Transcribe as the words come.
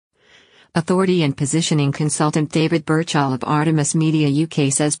Authority and positioning consultant David Birchall of Artemis Media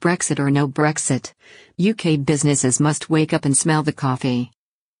UK says Brexit or no Brexit, UK businesses must wake up and smell the coffee.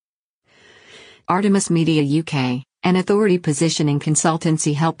 Artemis Media UK, an authority positioning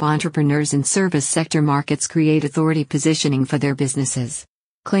consultancy, help entrepreneurs in service sector markets create authority positioning for their businesses.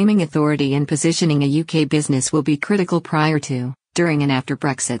 Claiming authority and positioning a UK business will be critical prior to, during and after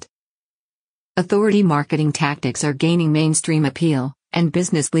Brexit. Authority marketing tactics are gaining mainstream appeal, and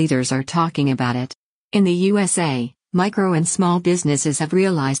business leaders are talking about it. In the USA, micro and small businesses have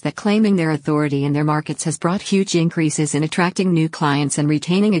realized that claiming their authority in their markets has brought huge increases in attracting new clients and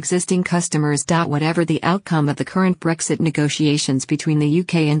retaining existing customers. Whatever the outcome of the current Brexit negotiations between the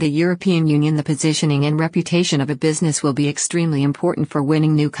UK and the European Union, the positioning and reputation of a business will be extremely important for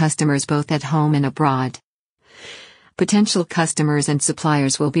winning new customers both at home and abroad. Potential customers and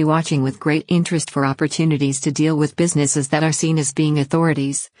suppliers will be watching with great interest for opportunities to deal with businesses that are seen as being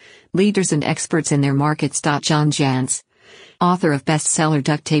authorities, leaders and experts in their markets. John Jantz, author of bestseller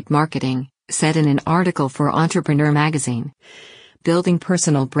Duct Tape Marketing, said in an article for Entrepreneur magazine, "Building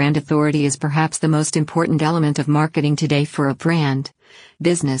personal brand authority is perhaps the most important element of marketing today for a brand,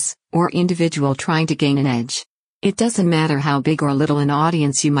 business, or individual trying to gain an edge. It doesn't matter how big or little an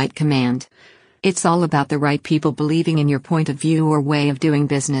audience you might command. It's all about the right people believing in your point of view or way of doing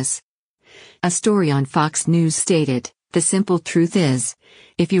business." A story on Fox News stated, "The simple truth is,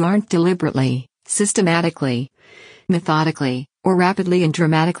 if you aren't deliberately, systematically, methodically, or rapidly and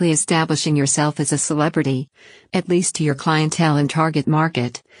dramatically establishing yourself as a celebrity, at least to your clientele and target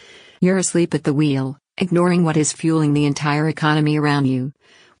market, you're asleep at the wheel, ignoring what is fueling the entire economy around you,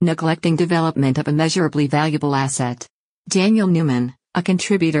 neglecting development of a measurably valuable asset." Daniel Newman, a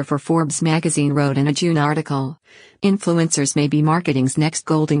contributor for Forbes magazine, wrote in a June article, "Influencers may be marketing's next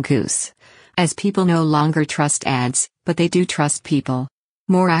golden goose, as people no longer trust ads, but they do trust people.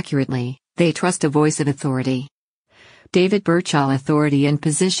 More accurately, they trust a voice of authority." David Birchall, authority and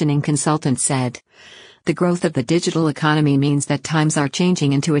positioning consultant, said, "The growth of the digital economy means that times are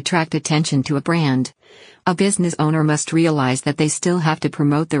changing, and to attract attention to a brand, a business owner must realize that they still have to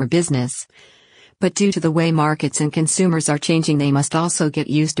promote their business. But due to the way markets and consumers are changing, they must also get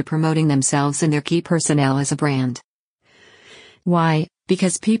used to promoting themselves and their key personnel as a brand." Why?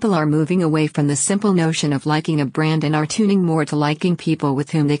 Because people are moving away from the simple notion of liking a brand and are tuning more to liking people with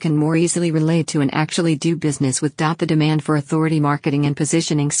whom they can more easily relate to and actually do business with. The demand for authority marketing and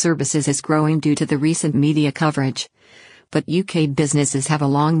positioning services is growing due to the recent media coverage. But UK businesses have a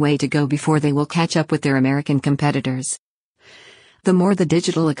long way to go before they will catch up with their American competitors. The more the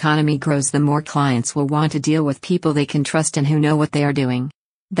digital economy grows, the more clients will want to deal with people they can trust and who know what they are doing.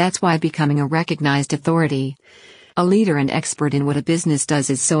 That's why becoming a recognized authority, a leader and expert in what a business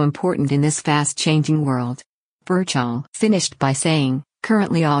does, is so important in this fast-changing world. Birchall finished by saying,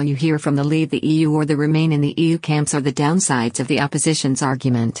 "Currently all you hear from the Leave the EU or the Remain in the EU camps are the downsides of the opposition's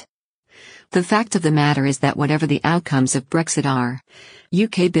argument. The fact of the matter is that whatever the outcomes of Brexit are,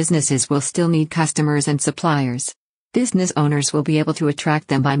 UK businesses will still need customers and suppliers. Business owners will be able to attract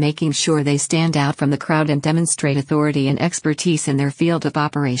them by making sure they stand out from the crowd and demonstrate authority and expertise in their field of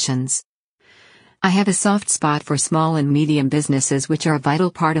operations. I have a soft spot for small and medium businesses, which are a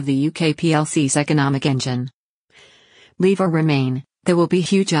vital part of the UK PLC's economic engine. Leave or remain, there will be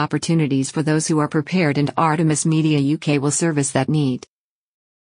huge opportunities for those who are prepared, and Artemis Media UK will service that need."